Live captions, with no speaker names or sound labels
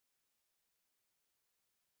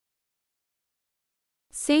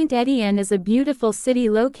Saint-Étienne is a beautiful city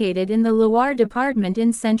located in the Loire department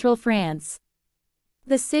in central France.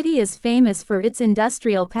 The city is famous for its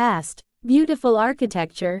industrial past, beautiful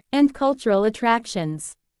architecture, and cultural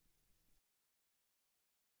attractions.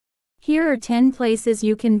 Here are 10 places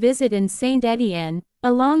you can visit in Saint-Étienne,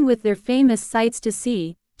 along with their famous sights to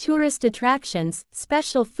see, tourist attractions,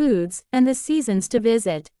 special foods, and the seasons to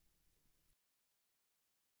visit.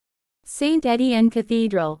 Saint-Étienne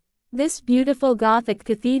Cathedral. This beautiful Gothic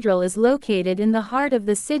cathedral is located in the heart of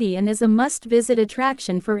the city and is a must-visit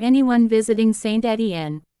attraction for anyone visiting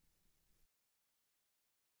Saint-Étienne.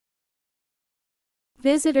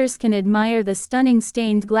 Visitors can admire the stunning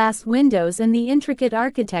stained glass windows and the intricate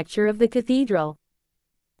architecture of the cathedral.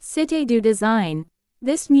 Cité du Design.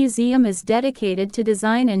 This museum is dedicated to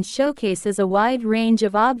design and showcases a wide range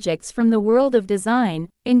of objects from the world of design,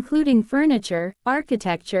 including furniture,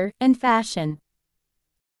 architecture, and fashion.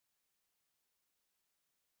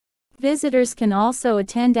 Visitors can also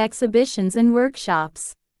attend exhibitions and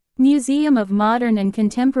workshops. Museum of Modern and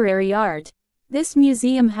Contemporary Art. This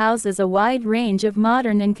museum houses a wide range of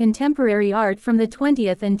modern and contemporary art from the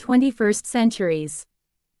 20th and 21st centuries.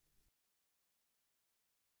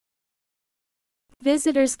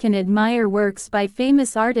 Visitors can admire works by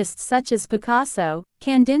famous artists such as Picasso,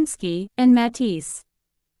 Kandinsky, and Matisse.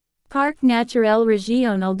 Parc Naturel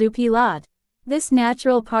Régional du Pilote. This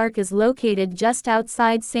natural park is located just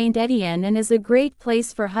outside Saint-Étienne and is a great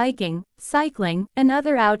place for hiking, cycling, and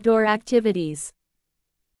other outdoor activities.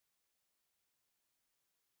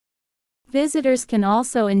 Visitors can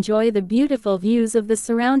also enjoy the beautiful views of the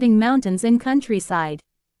surrounding mountains and countryside.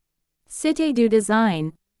 Cité du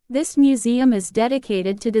Design. This museum is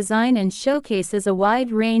dedicated to design and showcases a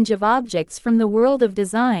wide range of objects from the world of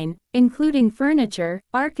design, including furniture,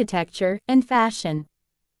 architecture, and fashion.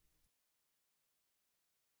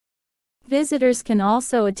 Visitors can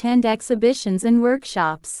also attend exhibitions and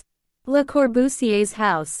workshops. Le Corbusier's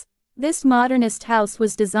house. This modernist house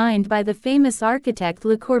was designed by the famous architect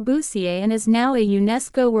Le Corbusier and is now a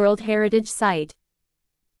UNESCO World Heritage Site.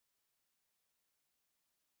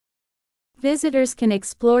 Visitors can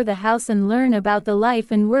explore the house and learn about the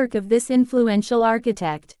life and work of this influential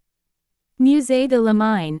architect. Musée de la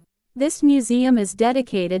Mine. This museum is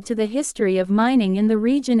dedicated to the history of mining in the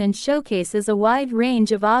region and showcases a wide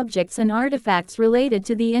range of objects and artifacts related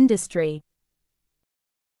to the industry.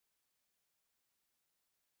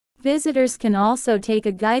 Visitors can also take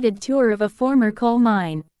a guided tour of a former coal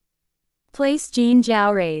mine. Place Jean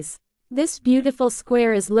Jaurès. This beautiful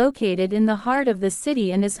square is located in the heart of the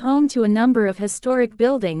city and is home to a number of historic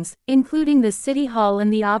buildings, including the City Hall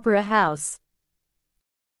and the Opera House.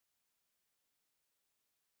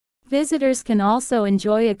 Visitors can also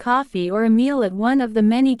enjoy a coffee or a meal at one of the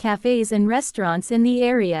many cafes and restaurants in the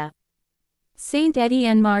area.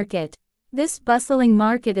 Saint-Étienne Market. This bustling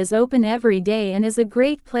market is open every day and is a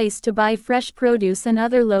great place to buy fresh produce and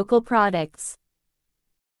other local products.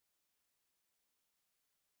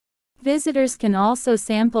 Visitors can also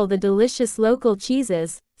sample the delicious local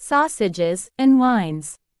cheeses, sausages, and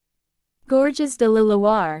wines. Gorges de la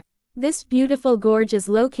Loire. This beautiful gorge is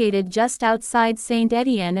located just outside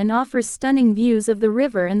Saint-Étienne and offers stunning views of the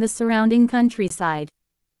river and the surrounding countryside.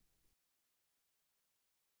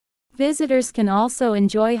 Visitors can also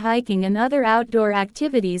enjoy hiking and other outdoor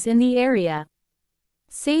activities in the area.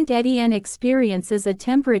 Saint-Étienne experiences a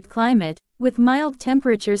temperate climate, with mild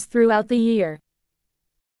temperatures throughout the year.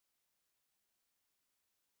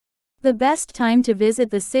 The best time to visit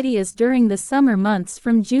the city is during the summer months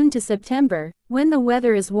from June to September, when the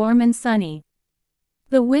weather is warm and sunny.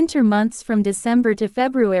 The winter months from December to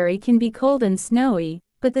February can be cold and snowy,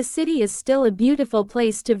 but the city is still a beautiful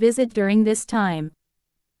place to visit during this time.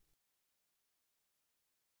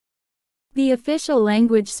 The official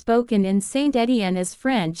language spoken in Saint-Étienne is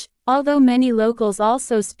French, although many locals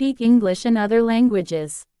also speak English and other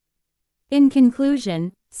languages. In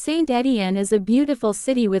conclusion, Saint-Étienne is a beautiful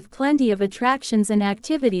city with plenty of attractions and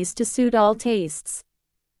activities to suit all tastes.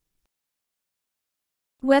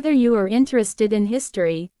 Whether you are interested in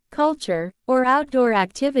history, culture, or outdoor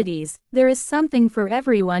activities, there is something for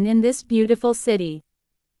everyone in this beautiful city.